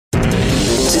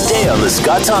weekday on The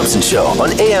Scott Thompson Show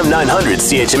on AM 900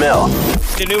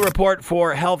 CHML. The new report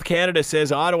for Health Canada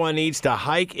says Ottawa needs to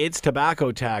hike its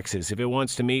tobacco taxes if it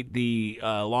wants to meet the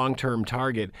long-term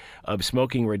target of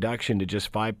smoking reduction to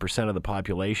just 5% of the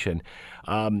population.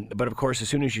 But of course, as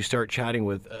soon as you start chatting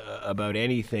with about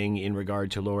anything in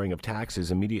regard to lowering of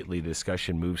taxes, immediately the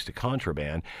discussion moves to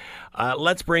contraband.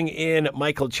 Let's bring in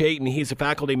Michael Chaitin. He's a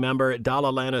faculty member at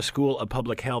Dalla Lana School of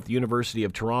Public Health, University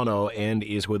of Toronto, and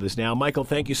is with us now. Michael,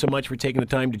 thank you so much for taking the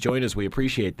time to join us. We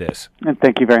appreciate this. And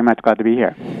thank you very much. Glad to be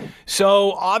here.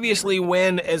 So obviously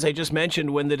when, as I just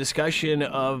mentioned, when the discussion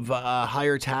of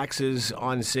higher taxes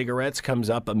on cigarettes comes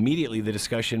up, immediately the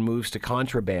discussion moves to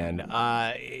contraband.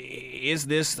 Is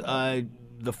this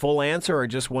the full answer or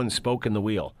just one spoke in the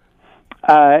wheel?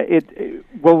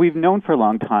 Well, we've known for a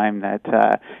long time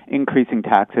that increasing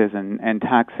taxes and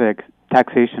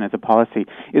taxation as a policy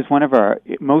is one of our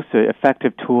most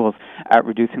effective tools at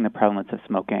reducing the prevalence of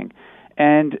smoking.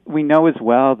 And we know as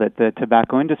well that the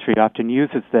tobacco industry often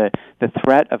uses the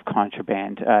threat of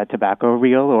contraband tobacco,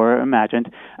 real or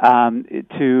imagined,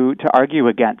 to argue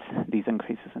against these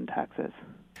increases in taxes.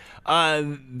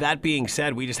 That being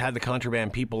said, we just had the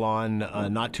contraband people on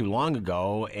not too long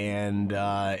ago,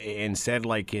 and said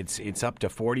like it's up to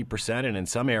 40%, and in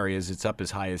some areas it's up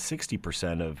as high as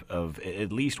 60% of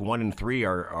at least 1 in 3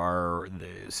 are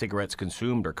the cigarettes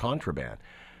consumed are contraband.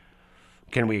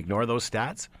 Can we ignore those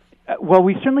stats? Well,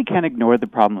 we certainly can't ignore the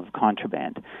problem of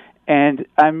contraband. And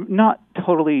I'm not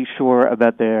totally sure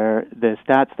about the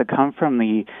stats that come from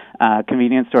the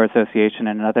Convenience Store Association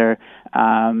and other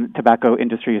tobacco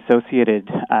industry-associated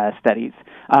studies.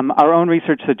 Our own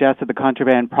research suggests that the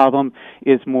contraband problem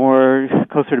is more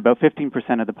closer to about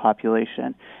 15% of the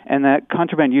population, and that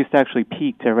contraband use actually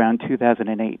peaked around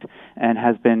 2008 and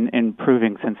has been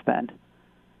improving since then.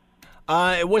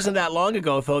 It wasn't that long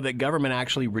ago, though, that government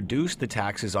actually reduced the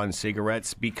taxes on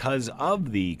cigarettes because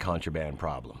of the contraband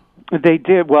problem. They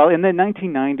did. Well, in the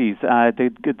 1990s,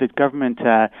 the government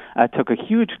took a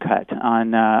huge cut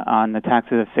on the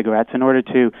taxes of cigarettes in order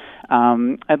to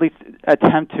at least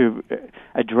attempt to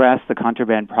address the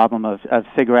contraband problem of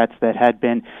cigarettes that had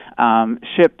been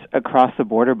shipped across the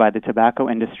border by the tobacco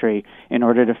industry in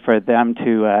order for them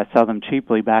to sell them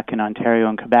cheaply back in Ontario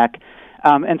and Quebec.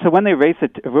 And so when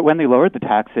they lowered the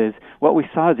taxes, what we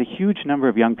saw is a huge number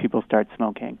of young people start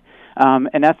smoking.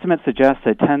 And estimates suggest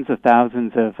that tens of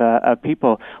thousands of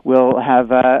people will have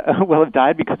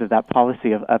died because of that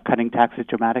policy of cutting taxes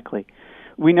dramatically.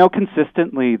 We know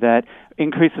consistently that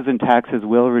increases in taxes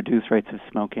will reduce rates of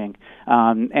smoking.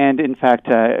 And in fact,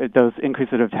 those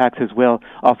increases of taxes will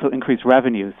also increase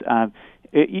revenues.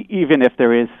 Even if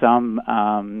there is some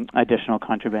additional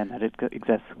contraband that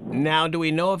exists. Now, do we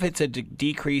know if it's a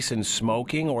decrease in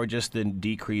smoking or just the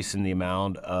decrease in the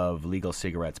amount of legal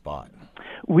cigarettes bought?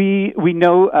 We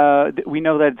know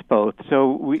that it's both.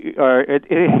 So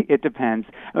it depends.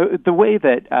 The way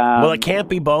that well, it can't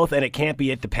be both, and it can't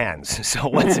be it depends. So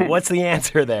what's the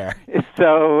answer there?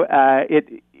 So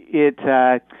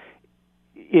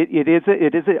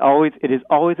It is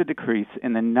always a decrease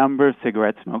in the number of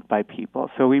cigarettes smoked by people.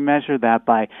 So we measure that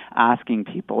by asking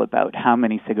people about how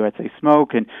many cigarettes they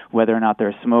smoke and whether or not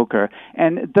they're a smoker.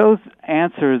 And those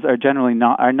answers are generally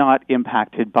not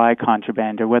impacted by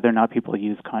contraband or whether or not people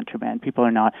use contraband. People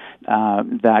are not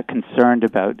that concerned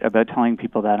about telling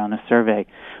people that on a survey.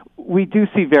 We do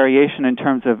see variation in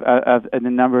terms of the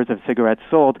numbers of cigarettes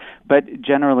sold, but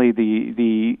generally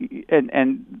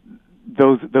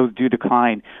those do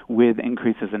decline with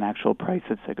increases in actual price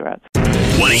of cigarettes.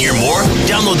 Want to hear more?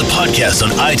 Download the podcast on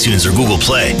iTunes or Google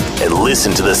Play and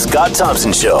listen to The Scott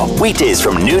Thompson Show weekdays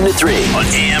from noon to 3 on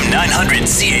AM 900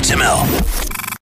 CHML.